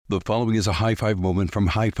The following is a high-five moment from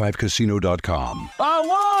highfivecasino.com. I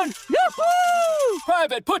won! Yahoo!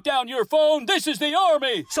 Private, put down your phone. This is the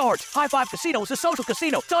Army. Sarge, High Five Casino is a social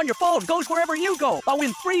casino. It's on your phone. Goes wherever you go. I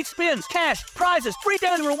win free spins, cash, prizes, free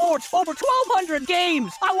daily rewards, over 1,200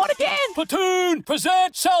 games. I won again. Platoon,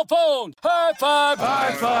 present cell phone. High Five.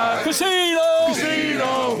 High Five. Casino.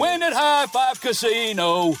 Casino. Win at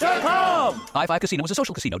highfivecasino.com. High Five Casino is a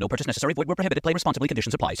social casino. No purchase necessary. Void where prohibited. Play responsibly.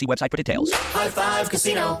 Conditions apply. See website for details. High Five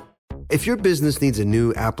Casino. If your business needs a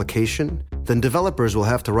new application, then developers will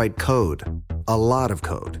have to write code. A lot of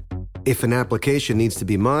code. If an application needs to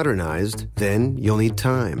be modernized, then you'll need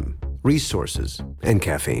time, resources, and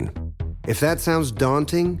caffeine. If that sounds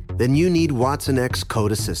daunting, then you need Watson X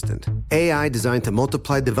Code Assistant. AI designed to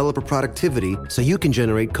multiply developer productivity so you can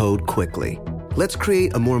generate code quickly. Let's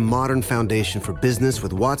create a more modern foundation for business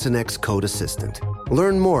with Watson X Code Assistant.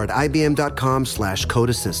 Learn more at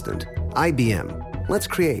ibm.com/codeassistant. IBM. Let's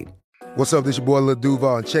create. What's up? This your boy Lil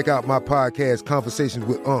Duval, and check out my podcast, Conversations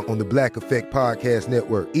with Unc, on the Black Effect Podcast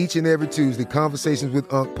Network. Each and every Tuesday, Conversations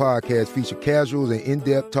with Unc podcast feature casuals and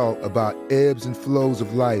in-depth talk about ebbs and flows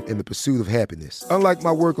of life and the pursuit of happiness. Unlike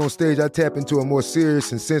my work on stage, I tap into a more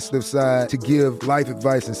serious and sensitive side to give life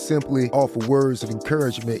advice and simply offer words of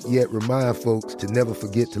encouragement, yet remind folks to never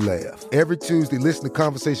forget to laugh. Every Tuesday, listen to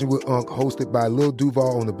Conversations with Unc, hosted by Lil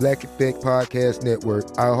Duval on the Black Effect Podcast Network,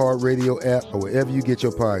 iHeartRadio app, or wherever you get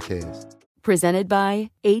your podcasts. Presented by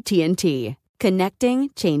AT&T. Connecting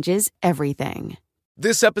changes everything.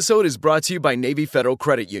 This episode is brought to you by Navy Federal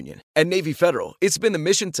Credit Union. At Navy Federal, it's been the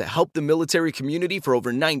mission to help the military community for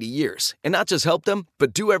over 90 years. And not just help them,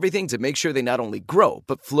 but do everything to make sure they not only grow,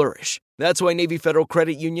 but flourish. That's why Navy Federal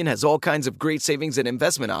Credit Union has all kinds of great savings and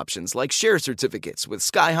investment options like share certificates with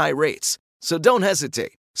sky-high rates. So don't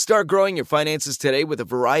hesitate. Start growing your finances today with a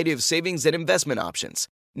variety of savings and investment options.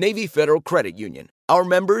 Navy Federal Credit Union. Our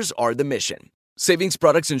members are the mission. Savings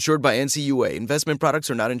products insured by NCUA. Investment products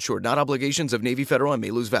are not insured, not obligations of Navy Federal and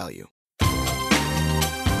may lose value.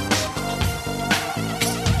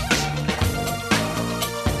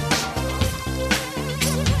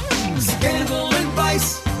 Scandal and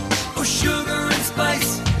vice, or sugar and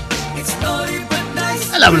spice. It's naughty but nice.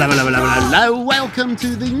 Hello, hello, hello, hello, hello. Welcome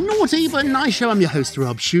to the Naughty But Nice Show. I'm your host,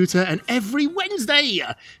 Rob Shooter, and every Wednesday,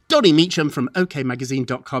 Donnie Meacham from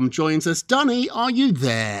OKMagazine.com joins us. Donnie, are you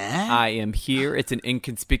there? I am here. It's an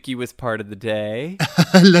inconspicuous part of the day.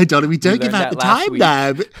 Hello, Donnie. We don't give learned out the that last time week.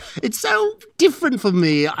 now. But it's so different for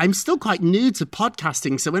me. I'm still quite new to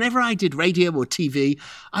podcasting, so whenever I did radio or TV,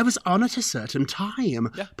 I was on at a certain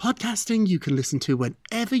time. Yeah. Podcasting, you can listen to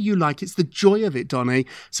whenever you like. It's the joy of it, Donnie.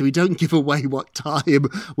 So we don't give away what time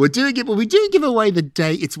we're doing it, but we do give away the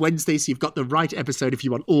day. It's Wednesday, so you've got the right episode if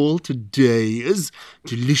you want all today's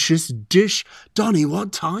delicious dish. Donnie,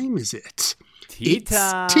 what time is it? It's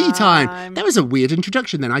tea time. That was a weird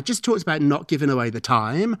introduction then. I just talked about not giving away the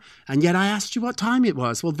time, and yet I asked you what time it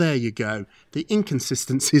was. Well, there you go. The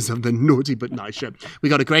inconsistencies of the Naughty But Nice Show. We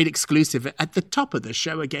got a great exclusive at the top of the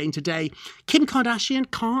show again today. Kim Kardashian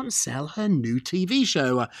can't sell her new TV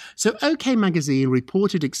show. So OK Magazine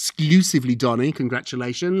reported exclusively, Donnie,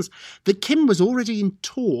 congratulations, that Kim was already in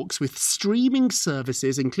talks with streaming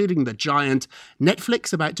services, including the giant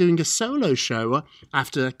Netflix, about doing a solo show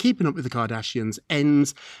after Keeping Up with the Kardashians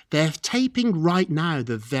ends. They're taping right now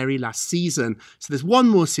the very last season, so there's one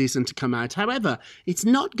more season to come out. However, it's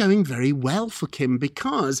not going very well for Kim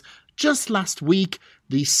because just last week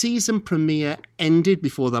the season premiere ended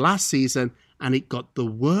before the last season and it got the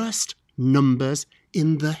worst numbers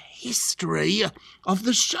in the history of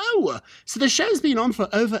the show. So the show's been on for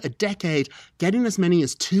over a decade, getting as many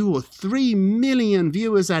as 2 or 3 million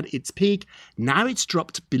viewers at its peak. Now it's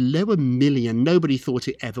dropped below 1 million. Nobody thought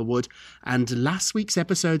it ever would. And last week's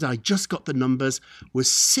episode, I just got the numbers, was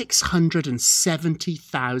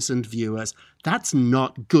 670,000 viewers. That's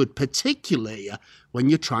not good, particularly when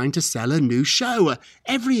you're trying to sell a new show.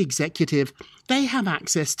 Every executive, they have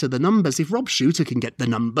access to the numbers. If Rob Shooter can get the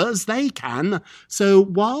numbers, they can. So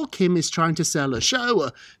while Kim is trying to sell a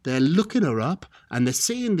show, they're looking her up and they're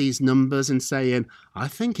seeing these numbers and saying, I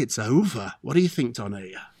think it's over. What do you think,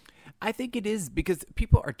 Donnie? I think it is because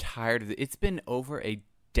people are tired of it. It's been over a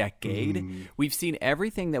decade. We've seen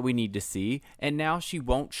everything that we need to see, and now she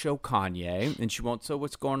won't show Kanye, and she won't show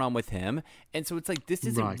what's going on with him. And so it's like, this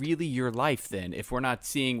isn't really your life then, if we're not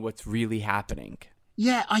seeing what's really happening.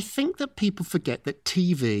 Yeah, I think that people forget that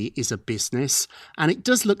TV is a business and it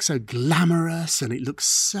does look so glamorous and it looks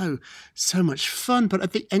so much fun. But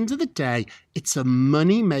at the end of the day, it's a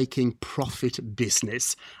money-making profit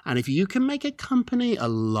business. And if you can make a company a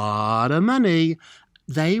lot of money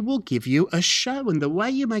they will give you a show. And the way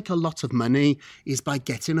you make a lot of money is by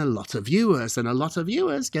getting a lot of viewers, and a lot of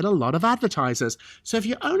viewers get a lot of advertisers. So if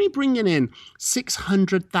you're only bringing in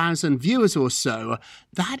 600,000 viewers or so,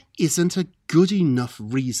 that isn't a good enough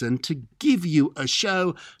reason to give you a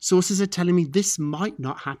show. Sources are telling me this might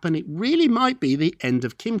not happen. It really might be the end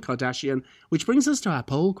of Kim Kardashian, which brings us to our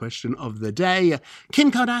poll question of the day.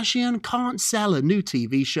 Kim Kardashian can't sell a new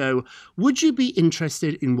TV show. Would you be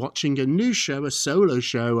interested in watching a new show, a solo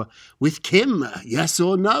show with Kim? Yes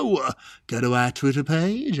or no? Go to our Twitter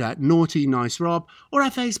page at Naughty Nice Rob or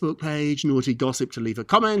our Facebook page, Naughty Gossip, to leave a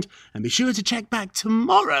comment, and be sure to check back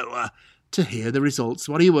tomorrow to hear the results.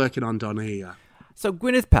 What are you working on, Donnie? So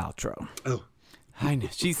Gwyneth Paltrow. Oh. I know.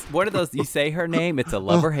 She's one of those, you say her name, it's a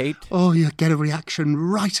love or hate. Oh, you get a reaction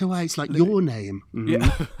right away. It's like your name.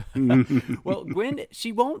 Yeah. Well, Gwen,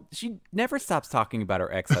 she never stops talking about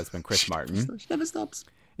her ex-husband, Chris Martin. She never stops.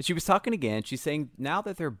 And she was talking again. She's saying now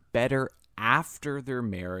that they're better after their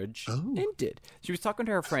marriage ended. She was talking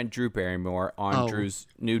to her friend Drew Barrymore on Drew's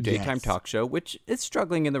new daytime talk show, which is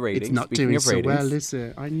struggling in the ratings. It's not doing so well, is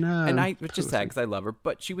it? I know. And which is sad because I love her.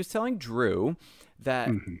 But she was telling Drew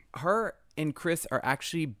that her and Chris are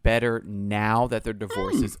actually better now that their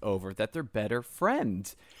divorce is over, that they're better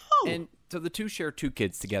friends. And so the two share 2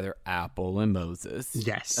 kids together, Apple and Moses.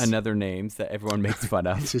 Yes. Another names that everyone makes fun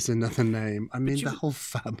of. This is another name. I mean, the whole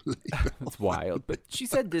family. It's wild. But she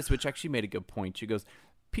said this, which actually made a good point. She goes,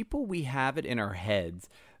 people, we have it in our heads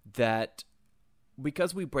that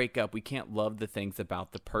because we break up, we can't love the things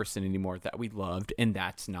about the person anymore that we loved, and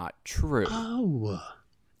that's not true. Oh.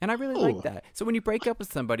 And I really like that. So when you break up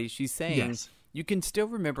with somebody, she's saying you can still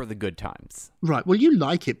remember the good times. Right. Well, you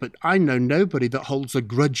like it, but I know nobody that holds a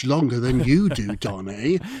grudge longer than you do,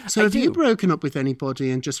 Donnie. So have you broken up with anybody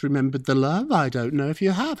and just remembered the love? I don't know if you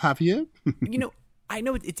have you? You know, I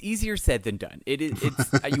know it's easier said than done. It's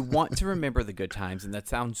you want to remember the good times, and that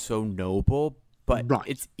sounds so noble, but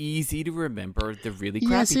it's easy to remember the really crappy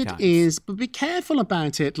times. Yes, it is. But be careful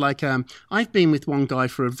about it. Like, I've been with one guy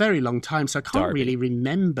for a very long time, so I can't really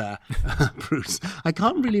remember, Bruce, I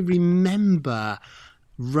can't really remember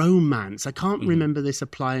romance. I can't remember this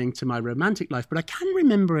applying to my romantic life, but I can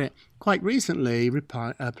remember it quite recently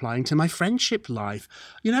applying to my friendship life.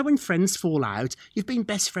 You know, when friends fall out, you've been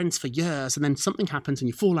best friends for years, and then something happens and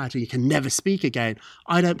you fall out and you can never speak again.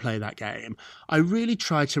 I don't play that game. I really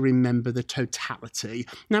try to remember the totality.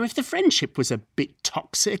 Now, if the friendship was a bit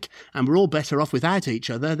toxic and we're all better off without each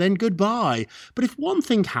other, then goodbye. But if one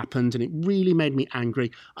thing happened and it really made me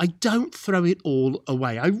angry, I don't throw it all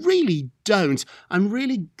away. I really don't. I'm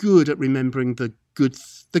really good at remembering the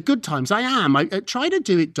good times. I am. I try to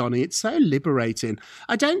do it, Donnie. It's so liberating.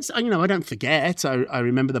 I don't forget. I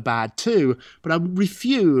remember the bad too, but I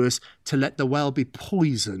refuse to let the well be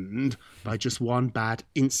poisoned by just one bad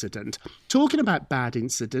incident. Talking about bad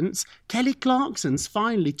incidents, Kelly Clarkson's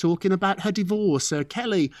finally talking about her divorce. So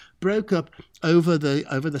Kelly broke up over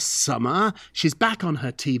the summer. She's back on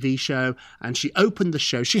her TV show, and she opened the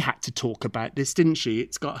show. She had to talk about this, didn't she?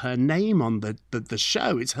 It's got her name on the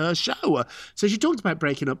show. It's her show. So she talked about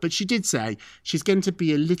breaking up, but she did say she's going to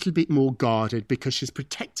be a little bit more guarded because she's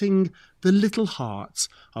protecting the little hearts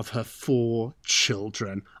of her 4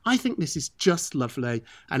 children. I think this is just lovely,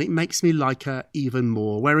 and it makes me like her even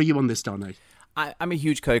more. Where are you on this, Donnie? I'm a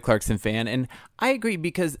huge Kelly Clarkson fan, and I agree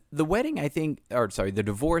because the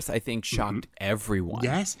divorce, I think, shocked everyone.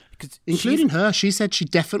 Yes, including her. She said she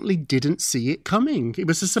definitely didn't see it coming. It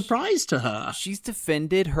was a surprise to her. She's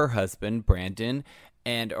defended her husband, Brandon,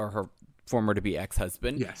 or her former-to-be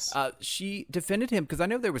ex-husband. Yes. She defended him because I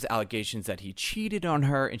know there was allegations that he cheated on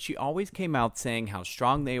her, and she always came out saying how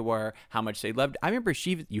strong they were, how much they loved. I remember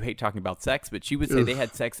you hate talking about sex, but she would say they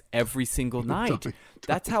had sex every single night.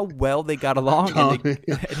 That's how well they got along. And it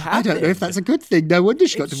happened. I don't know if that's a good thing. No wonder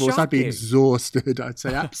she got divorced. Shocking. I'd be exhausted. I'd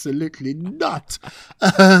say absolutely not.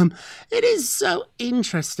 It is so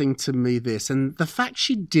interesting to me, this, and the fact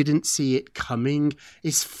she didn't see it coming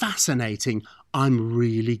is fascinating. I'm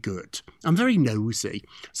really good. I'm very nosy.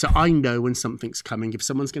 So I know when something's coming. If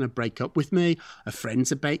someone's going to break up with me, a friend's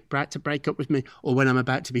about to break up with me, or when I'm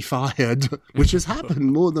about to be fired, which has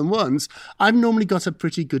happened more than once, I've normally got a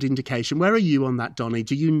pretty good indication. Where are you on that, Donnie?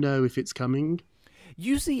 Do you know if it's coming?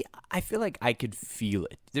 Usually, I feel like I could feel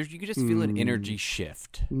it. You could just feel an energy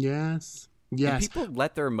shift. Yes. And people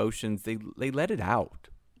let their emotions, they let it out.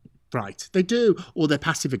 Right, they do. Or they're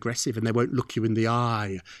passive-aggressive and they won't look you in the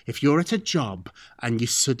eye. If you're at a job and you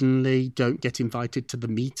suddenly don't get invited to the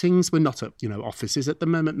meetings, we're not at, offices at the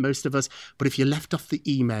moment, most of us, but if you're left off the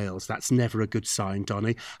emails, that's never a good sign,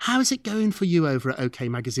 Donny. How's it going for you over at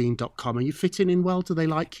okmagazine.com? Are you fitting in well? Do they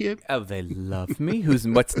like you? Oh, they love me.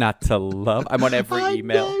 What's not to love? I'm on every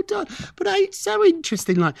email. Know, Don, but it's so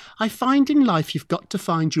interesting. Like, I find in life you've got to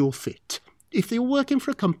find your fit. If you're working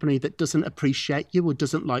for a company that doesn't appreciate you or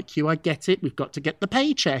doesn't like you, I get it. We've got to get the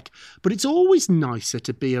paycheck. But it's always nicer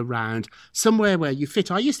to be around somewhere where you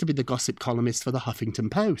fit. I used to be the gossip columnist for the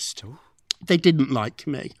Huffington Post. Ooh. They didn't like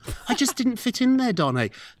me. I just didn't fit in there,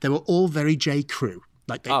 Donny. They were all very J. Crew.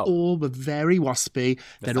 Like, they all were very waspy.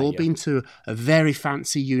 They'd all been to a very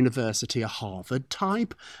fancy university, a Harvard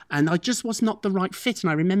type, and I just was not the right fit. And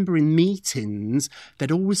I remember in meetings,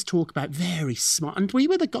 they'd always talk about very smart, and we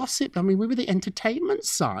were the gossip, we were the entertainment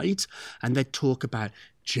side, and they'd talk about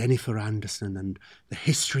Jennifer Anderson and the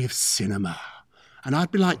history of cinema. And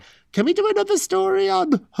I'd be like, can we do another story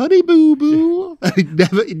on Honey Boo Boo?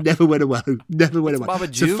 It never went away. Never went away. What's Mama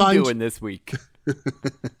June doing this week?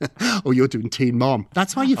 Oh, you're doing Teen Mom.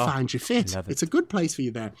 That's why you find your fit. It's a good place for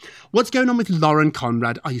you there. What's going on with Lauren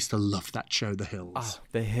Conrad? I used to love that show, The Hills. Oh,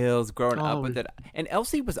 The Hills, growing up with it. And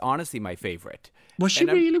Elsie was honestly my favorite. Was she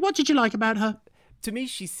really? What did you like about her? To me,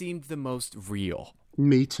 she seemed the most real.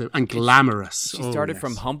 Me too. And glamorous. She started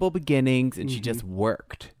from humble beginnings, and she just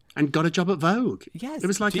worked. And got a job at Vogue. Yes. It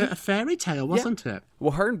was like a fairy tale, wasn't it?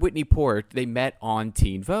 Well, her and Whitney Port, they met on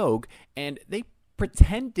Teen Vogue, and they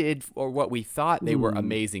pretended, or what we thought, they were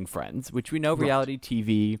amazing friends, which we know reality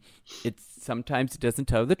TV, sometimes it doesn't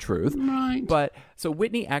tell the truth. Right. But so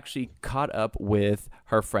Whitney actually caught up with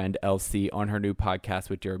her friend Elsie on her new podcast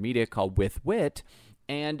with Dara Media called With Wit,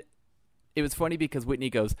 and it was funny because Whitney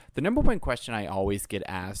goes, the number one question I always get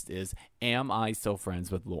asked is, am I still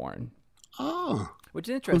friends with Lauren? Oh. Which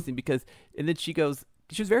is interesting because, and then she goes,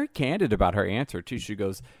 she was very candid about her answer too. She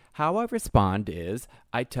goes, how I respond is,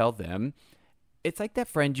 I tell them, it's like that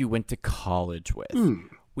friend you went to college with.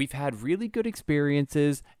 We've had really good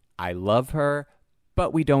experiences. I love her,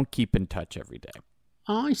 but we don't keep in touch every day.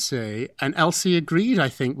 I see. And Elsie agreed, I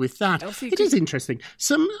think, with that. It is interesting.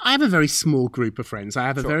 I have a very small group of friends. I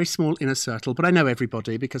have a very small inner circle, but I know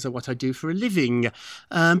everybody because of what I do for a living.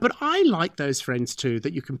 But I like those friends too,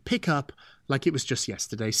 that you can pick up like it was just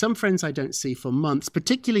yesterday. Some friends I don't see for months,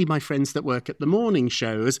 particularly my friends that work at the morning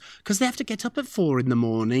shows, because they have to get up at 4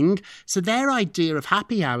 a.m. So their idea of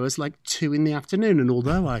happy hours like 2 p.m. And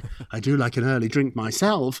although I do like an early drink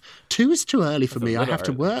myself, 2 is too early for me. I have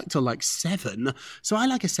to work till like 7. So I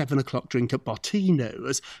like a 7 o'clock drink at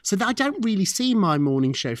Bottino's. So I don't really see my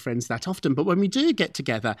morning show friends that often. But when we do get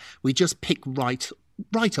together, we just pick right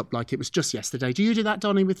up like it was just yesterday. Do you do that,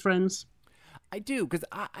 Donny, with friends? I do, because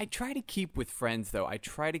I try to keep with friends, though. I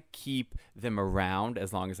try to keep them around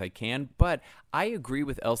as long as I can. But I agree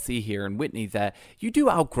with Elsie here and Whitney that you do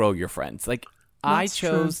outgrow your friends. Like, I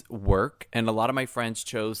chose work, and a lot of my friends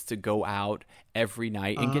chose to go out every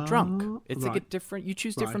night and get drunk. It's like you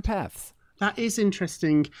choose different paths. That is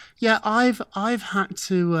interesting. Yeah, I've had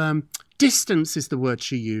to... distance is the word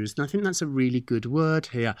she used, and I think that's a really good word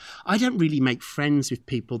here. I don't really make friends with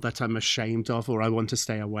people that I'm ashamed of or I want to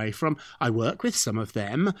stay away from. I work with some of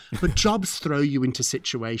them, but jobs throw you into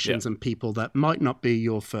situations and people that might not be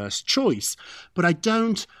your first choice. But I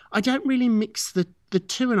don't really mix the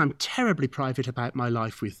two, and I'm terribly private about my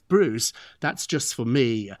life with Bruce. That's just for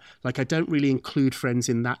me. Like, I don't really include friends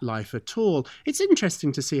in that life at all. It's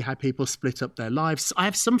interesting to see how people split up their lives. I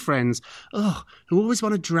have some friends, who always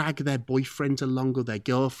want to drag their boyfriend along or their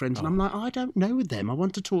girlfriend, and I'm like, I don't know them. I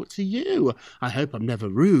want to talk to you. I hope I'm never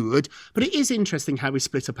rude. But it is interesting how we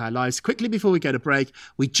split up our lives. Quickly, before we go to break,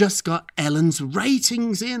 we just got Ellen's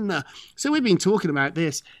ratings in. So we've been talking about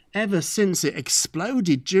this ever since it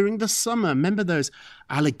exploded during the summer. Remember those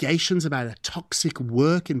allegations about a toxic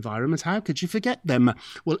work environment? How could you forget them?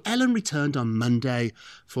 Well, Ellen returned on Monday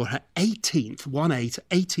for her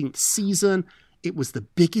 18th season. It was the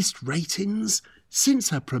biggest ratings since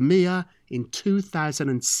her premiere in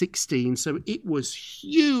 2016, so it was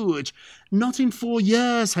huge. Not in 4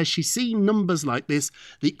 years has she seen numbers like this.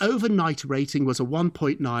 The overnight rating was a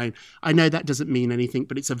 1.9. I know that doesn't mean anything,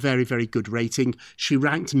 but it's a very, very good rating. She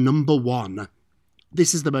ranked number 1.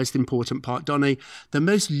 This is the most important part, Donny. The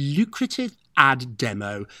most lucrative ad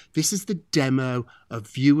demo. This is the demo of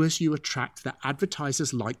viewers you attract that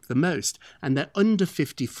advertisers like the most, and they're under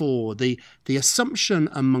 54. The assumption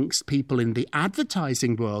amongst people in the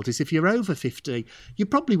advertising world is if you're over 50, you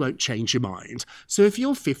probably won't change your mind. So if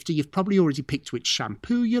you're 50, you've probably already picked which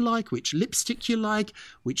shampoo you like, which lipstick you like,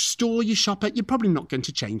 which store you shop at. You're probably not going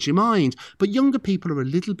to change your mind. But younger people are a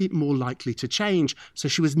little bit more likely to change. So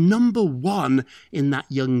she was number one in that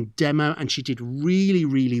young demo, and she did really,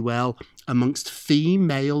 really well amongst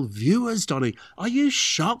female viewers, Donny. Are you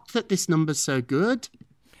shocked that this number's so good?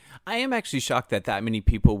 I am actually shocked that many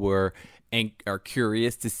people are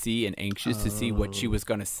curious to see and anxious to see what she was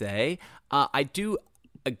going to say. I do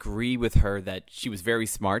agree with her that she was very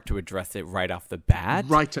smart to address it right off the bat.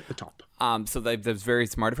 Right at the top. So that was very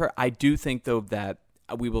smart of her. I do think, though, that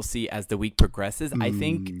we will see as the week progresses. I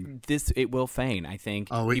think it will feign. I think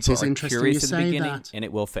people are curious at the beginning, and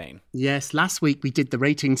it will feign. Yes, last week we did the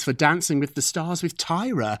ratings for Dancing with the Stars with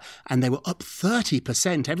Tyra, and they were up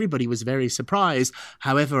 30%. Everybody was very surprised.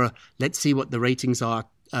 However, let's see what the ratings are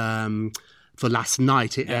for last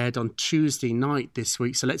night. It aired on Tuesday night this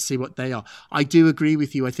week, so let's see what they are. I do agree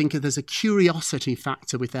with you. I think there's a curiosity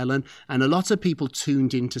factor with Ellen, and a lot of people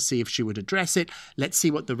tuned in to see if she would address it. Let's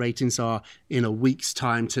see what the ratings are in a week's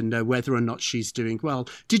time to know whether or not she's doing well.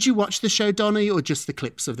 Did you watch the show, Donny, or just the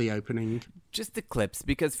clips of the opening? Just the clips,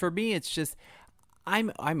 because for me, it's just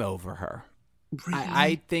I'm over her. Really?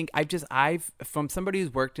 I think I've from somebody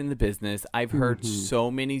who's worked in the business, I've heard so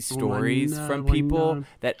many stories from people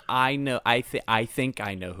that I know. I think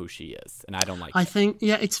I know who she is, and I don't like. I think,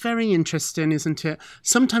 it's very interesting, isn't it?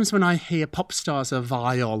 Sometimes when I hear pop stars are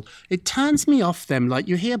vile, it turns me off them. Like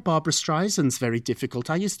you hear Barbra Streisand's very difficult.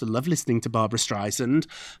 I used to love listening to Barbra Streisand,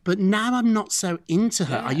 but now I'm not so into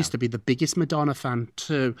her. I used to be the biggest Madonna fan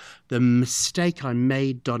too. The mistake I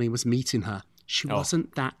made, Donny, was meeting her. She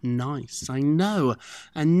wasn't that nice, I know.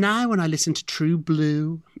 And now when I listen to True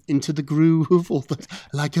Blue, Into the Groove, or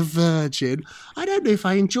Like a Virgin, I don't know if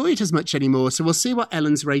I enjoy it as much anymore. So we'll see what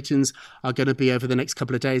Ellen's ratings are going to be over the next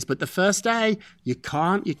couple of days. But the first day, you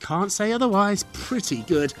can't say otherwise. Pretty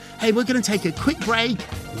good. Hey, we're going to take a quick break.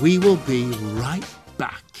 We will be right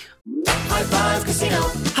back. High Five Casino.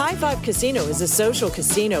 High Five Casino is a social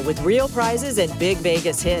casino with real prizes and big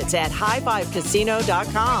Vegas hits at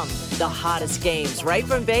highfivecasino.com. The hottest games right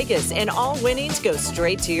from Vegas, and all winnings go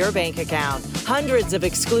straight to your bank account. Hundreds of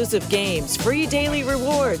exclusive games, free daily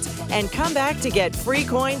rewards, and come back to get free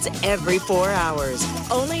coins every 4 hours.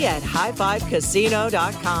 Only at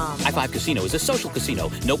highfivecasino.com. High Five Casino is a social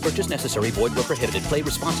casino. No purchase necessary. Void where prohibited. Play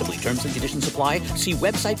responsibly. Terms and conditions apply. See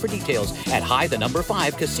website for details at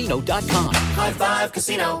high5casino.com. High Five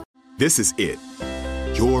Casino. This is it.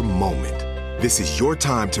 Your moment. This is your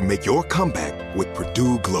time to make your comeback with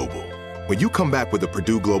Purdue Global. When you come back with a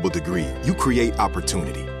Purdue Global degree, you create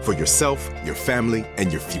opportunity for yourself, your family,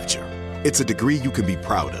 and your future. It's a degree you can be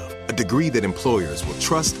proud of, a degree that employers will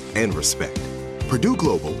trust and respect. Purdue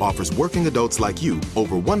Global offers working adults like you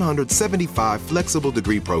over 175 flexible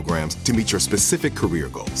degree programs to meet your specific career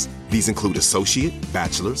goals. These include associate,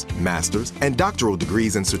 bachelor's, master's, and doctoral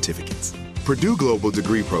degrees and certificates. Purdue Global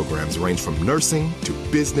degree programs range from nursing to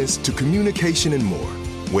business to communication and more.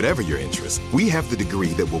 Whatever your interest, we have the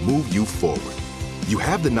degree that will move you forward. You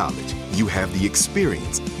have the knowledge, you have the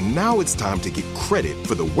experience. Now it's time to get credit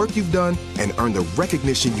for the work you've done and earn the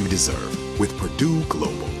recognition you deserve with Purdue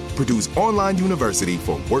Global, Purdue's online university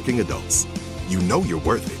for working adults. You know you're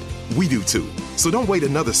worth it. We do too. So don't wait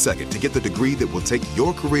another second to get the degree that will take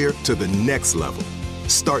your career to the next level.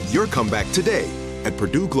 Start your comeback today at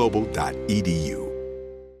purdueglobal.edu.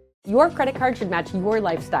 Your credit card should match your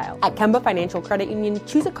lifestyle. At Kemba Financial Credit Union,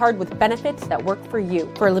 choose a card with benefits that work for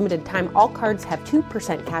you. For a limited time, all cards have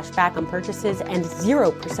 2% cash back on purchases and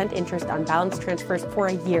 0% interest on balance transfers for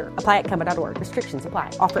a year. Apply at Kemba.org. Restrictions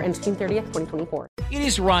apply. Offer ends June 30th, 2024. It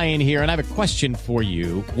is Ryan here, and I have a question for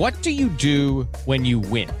you. What do you do when you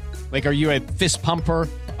win? Like, are you a fist pumper,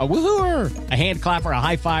 a woohooer, a hand clapper, a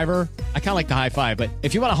high fiver? I kind of like the high five, but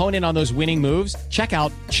if you want to hone in on those winning moves, check out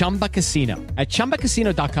Chumba Casino. At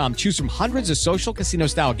ChumbaCasino.com, choose from hundreds of social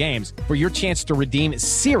casino-style games for your chance to redeem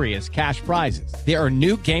serious cash prizes. There are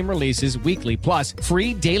new game releases weekly, plus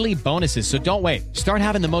free daily bonuses, so don't wait. Start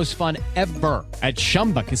having the most fun ever at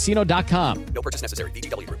ChumbaCasino.com. No purchase necessary.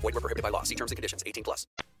 VGW. Void where prohibited by law. See terms and conditions. 18+.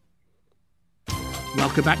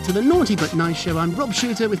 Welcome back to the Naughty But Nice Show. I'm Rob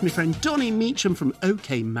Shooter with my friend Donny Meacham from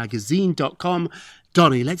OKMagazine.com.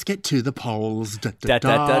 Donnie, let's get to the polls. Da, da,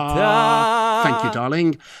 da. Thank you,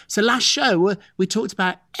 darling. So last show, we talked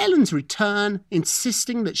about Ellen's return,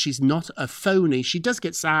 insisting that she's not a phony. She does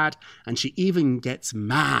get sad, and she even gets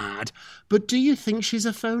mad. But do you think she's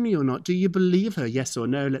a phony or not? Do you believe her? Yes or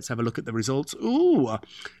no? Let's have a look at the results. Ooh,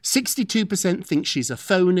 62% think she's a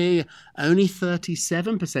phony. Only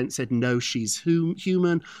 37% said no, she's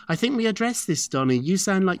human. I think we addressed this, Donnie. You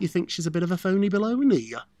sound like you think she's a bit of a phony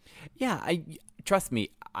baloney. Yeah, trust me,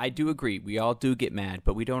 I do agree. We all do get mad,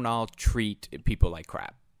 but we don't all treat people like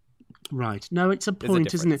crap. Right. No, it's a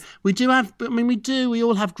point, isn't it? We do have, we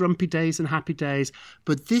all have grumpy days and happy days,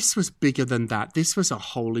 but this was bigger than that. This was a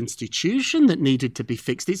whole institution that needed to be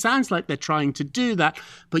fixed. It sounds like they're trying to do that,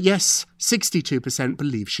 but yes, 62%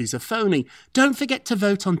 believe she's a phony. Don't forget to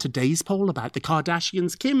vote on today's poll about the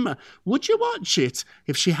Kardashians. Kim, would you watch it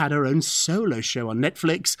if she had her own solo show on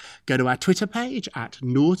Netflix? Go to our Twitter page at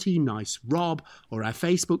Naughty Nice Rob or our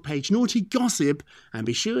Facebook page Naughty Gossip, and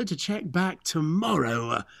be sure to check back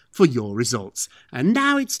tomorrow for your results. And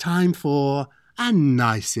now it's time for our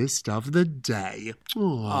nicest of the day.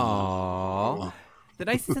 Aww. The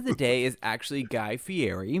nicest of the day is actually Guy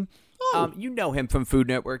Fieri. You know him from Food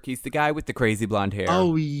Network. He's the guy with the crazy blonde hair.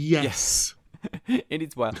 Oh, yes. And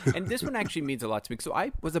it's wild. And this one actually means a lot to me. So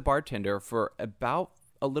I was a bartender for about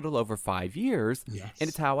a little over 5 years. Yes. And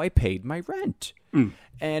it's how I paid my rent.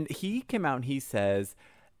 And he came out and he says,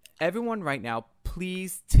 everyone right now,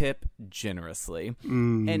 please tip generously.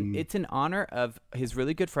 And it's in honor of his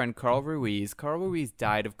really good friend, Carl Ruiz. Carl Ruiz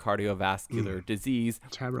died of cardiovascular disease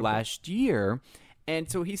last year.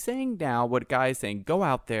 And so he's saying now, what Guy is saying, go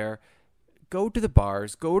out there, go to the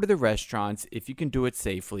bars, go to the restaurants, if you can do it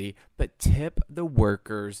safely, but tip the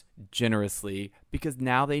workers generously because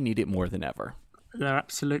now they need it more than ever. They're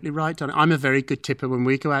absolutely right, Donnie. I'm a very good tipper when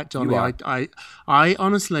we go out, Donnie. You are. I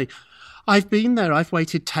honestly... I've been there. I've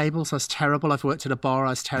waited tables. I was terrible. I've worked at a bar.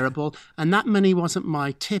 I was terrible. And that money wasn't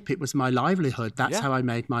my tip. It was my livelihood. That's how I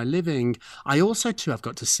made my living. I also, too, I've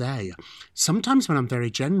got to say, sometimes when I'm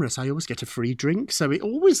very generous, I always get a free drink. So it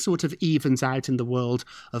always sort of evens out in the world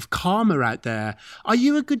of karma out there. Are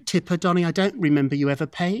you a good tipper, Donnie? I don't remember you ever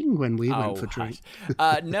paying when we went for drinks.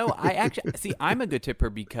 No, I actually, see, I'm a good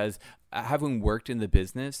tipper because having worked in the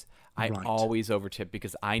business, I always overtip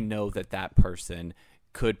because I know that person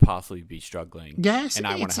could possibly be struggling. Yes. And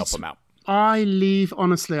I want to help them out. I leave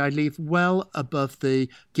well above the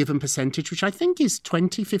given percentage, which I think is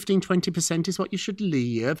 20% is what you should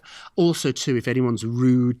leave. Also, too, if anyone's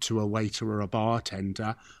rude to a waiter or a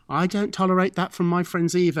bartender, I don't tolerate that from my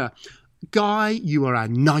friends either. Guy, you are our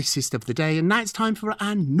nicest of the day, and now it's time for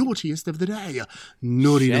our naughtiest of the day.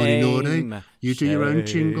 Naughty, naughty. You do your own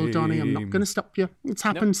jingle, Donnie. I'm not going to stop you. It's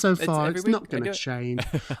happened so far. It's not going to change.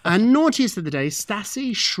 And naughtiest of the day,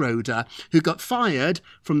 Stassi Schroeder, who got fired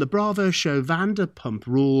from the Bravo show Vanderpump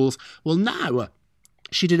Rules. Well, now...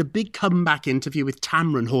 she did a big comeback interview with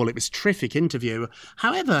Tamron Hall. It was a terrific interview.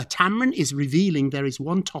 However, Tamron is revealing there is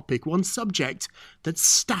one topic, one subject that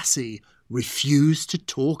Stassi refused to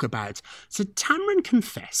talk about. So Tamron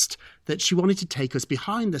confessed that she wanted to take us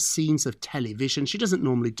behind the scenes of television. She doesn't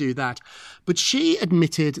normally do that, but she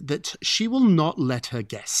admitted that she will not let her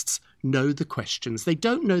guests know the questions. They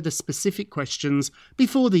don't know the specific questions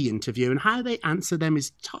before the interview, and how they answer them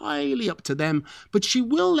is entirely up to them, but she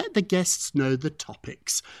will let the guests know the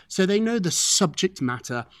topics, so they know the subject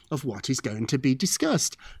matter of what is going to be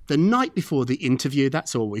discussed. The night before the interview,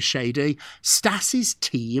 that's always shady, Stassi's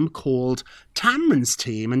team called Tamron's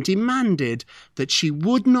team and demanded that she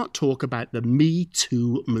would not talk about the Me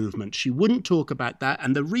Too movement. She wouldn't talk about that,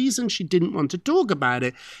 and the reason she didn't want to talk about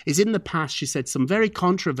it is in the past she said some very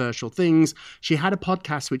controversial things. She had a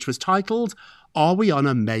podcast which was titled, Are We on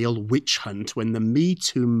a Male Witch Hunt? When the Me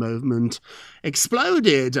Too movement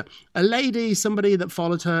exploded. A lady, somebody that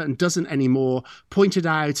followed her and doesn't anymore, pointed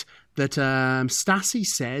out that Stassi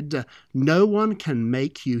said, no one can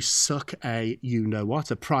make you suck a,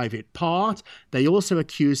 a private part. They also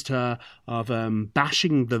accused her of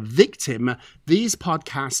bashing the victim. These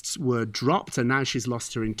podcasts were dropped and now she's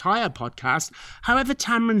lost her entire podcast. However,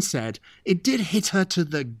 Tamron said it did hit her to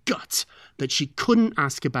the gut that she couldn't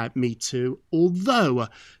ask about Me Too, although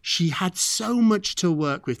she had so much to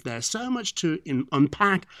work with there, so much to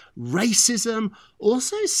unpack. Racism,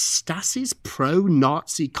 also Stassi's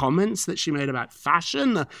pro-Nazi comments that she made about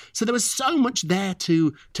fashion. So there was so much there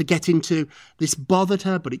to get into. This bothered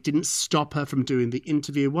her, but it didn't stop her from doing the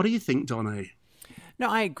interview. What do you think, Donnie? No,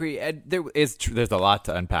 I agree. There's a lot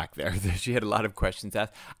to unpack there. She had a lot of questions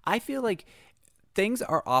asked. I feel like things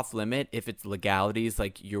are off limit if it's legalities,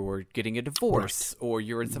 like you're getting a divorce or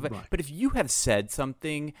you're in something. But if you have said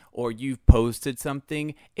something or you've posted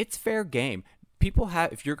something, it's fair game. People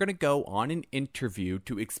have, if you're going to go on an interview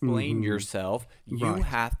to explain yourself, you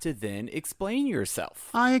have to then explain yourself.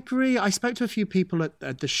 I agree. I spoke to a few people at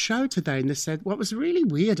the show today, and they said what was really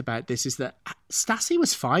weird about this is that Stassi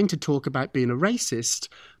was fine to talk about being a racist,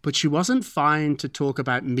 but she wasn't fine to talk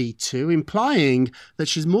about Me Too, implying that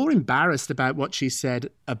she's more embarrassed about what she said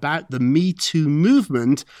about the Me Too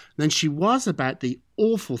movement than she was about the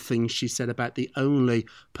awful things she said about the only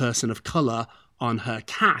person of colour on her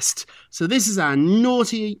cast. So this is our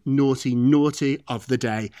naughty, naughty, naughty of the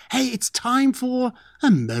day. Hey, it's time for a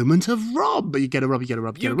moment of Rob. You get a Rob, you get a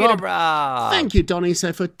Rob, you get a Rob. Thank you, Donnie.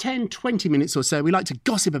 So for 10, 20 minutes or so, we like to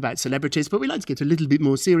gossip about celebrities, but we like to get a little bit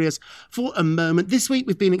more serious for a moment. This week,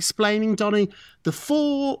 we've been explaining, Donnie, the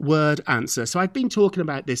 4-word answer. So I've been talking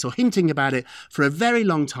about this or hinting about it for a very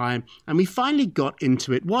long time, and we finally got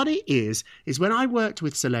into it. What it is when I worked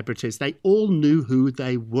with celebrities, they all knew who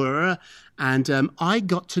they were, and I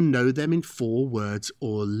got to know them in 4 words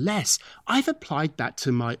or less. I've applied that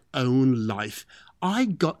to my own life. I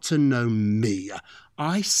got to know me.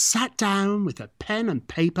 I sat down with a pen and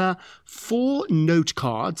paper, 4 note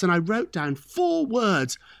cards, and I wrote down 4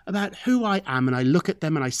 words about who I am, and I look at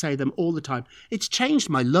them and I say them all the time. It's changed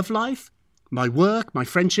my love life, my work, my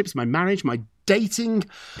friendships, my marriage, my dating.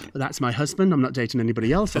 That's my husband. I'm not dating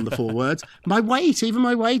anybody else on the 4 words. My weight, even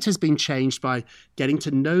my weight has been changed by getting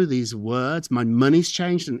to know these words. My money's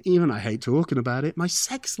changed, and even I hate talking about it. My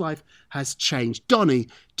sex life has changed. Donnie,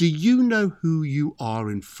 do you know who you are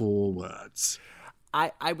in 4 words?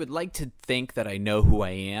 I would like to think that I know who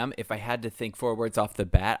I am. If I had to think 4 words off the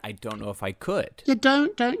bat, I don't know if I could. You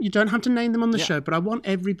don't have to name them on the show, but I want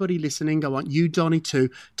everybody listening, I want you, Donnie, too,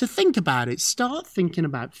 to think about it. Start thinking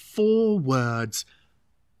about 4 words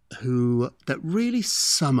that really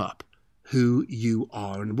sum up who you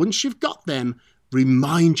are. And once you've got them,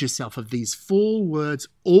 remind yourself of these 4 words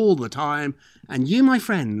all the time, and you, my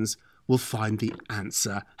friends, will find the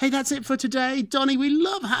answer. Hey, that's it for today. Donnie, we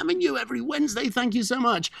love having you every Wednesday. Thank you so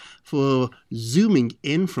much for zooming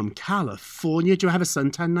in from California. Do you have a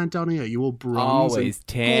suntan now, Donnie? Are you all bronze? Always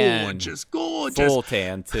tan. Gorgeous, gorgeous. Full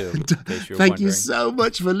tan, too. Thank you so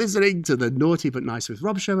much for listening to the Naughty But Nice with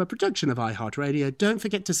Rob show, a production of iHeartRadio. Don't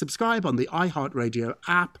forget to subscribe on the iHeartRadio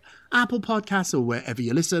app, Apple Podcasts, or wherever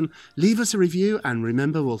you listen. Leave us a review, and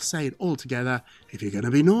remember, we'll say it all together. If you're going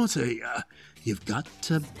to be naughty, you've got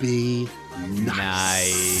to be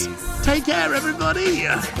nice. Take care, everybody.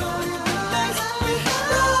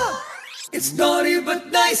 It's Naughty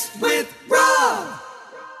But Nice with Rob.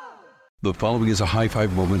 The following is a high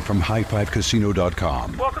five moment from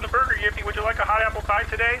highfivecasino.com. Welcome to Burger Yippee. Would you like a hot apple pie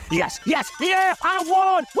today? Yes, yeah, I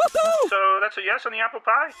won! Woohoo! So that's a yes on the apple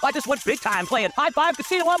pie? I just went big time playing High Five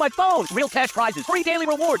Casino on my phone. Real cash prizes, free daily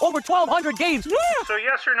rewards, over 1,200 games. Yeah! So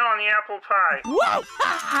yes or no on the apple pie? Whoa!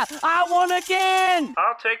 I won again!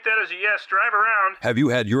 I'll take that as a yes. Drive around. Have you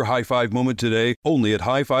had your high five moment today? Only at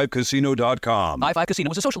highfivecasino.com. High Five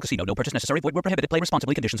Casino is a social casino. No purchase necessary. Void where prohibited. Play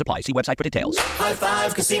responsibly. Conditions apply. See website for details. High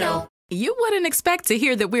Five Casino. You wouldn't expect to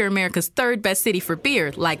hear that we're America's 3rd best city for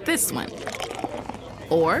beer like this one.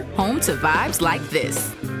 Or home to vibes like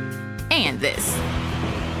this. And this.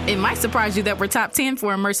 It might surprise you that we're top 10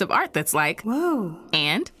 for immersive art that's like, whoa.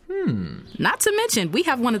 And, not to mention, we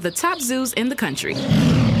have one of the top zoos in the country.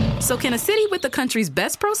 So can a city with the country's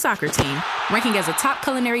best pro soccer team, ranking as a top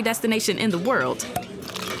culinary destination in the world,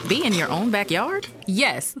 be in your own backyard?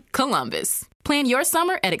 Yes, Columbus. Plan your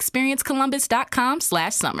summer at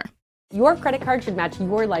experiencecolumbus.com/summer. Your credit card should match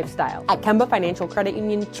your lifestyle. At Kemba Financial Credit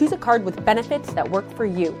Union, choose a card with benefits that work for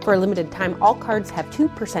you. For a limited time, all cards have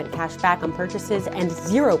 2% cash back on purchases and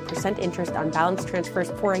 0% interest on balance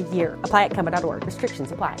transfers for a year. Apply at Kemba.org.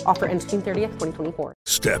 Restrictions apply. Offer ends June 30th, 2024.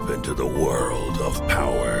 Step into the world of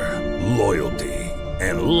power, loyalty,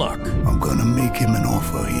 and luck. I'm gonna make him an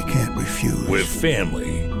offer he can't refuse. With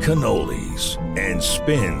family, cannolis, and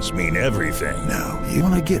spins mean everything. Now, you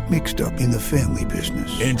wanna get mixed up in the family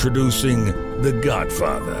business. Introducing The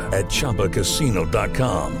Godfather at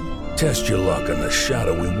ChumbaCasino.com. Test your luck in the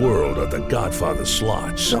shadowy world of The Godfather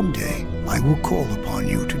slot. Someday, I will call upon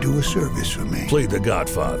you to do a service for me. Play The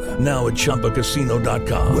Godfather, now at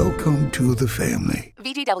ChumbaCasino.com. Welcome to the family.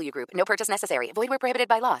 VGW Group. No purchase necessary. Void where prohibited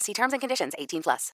by law. See terms and conditions. 18+.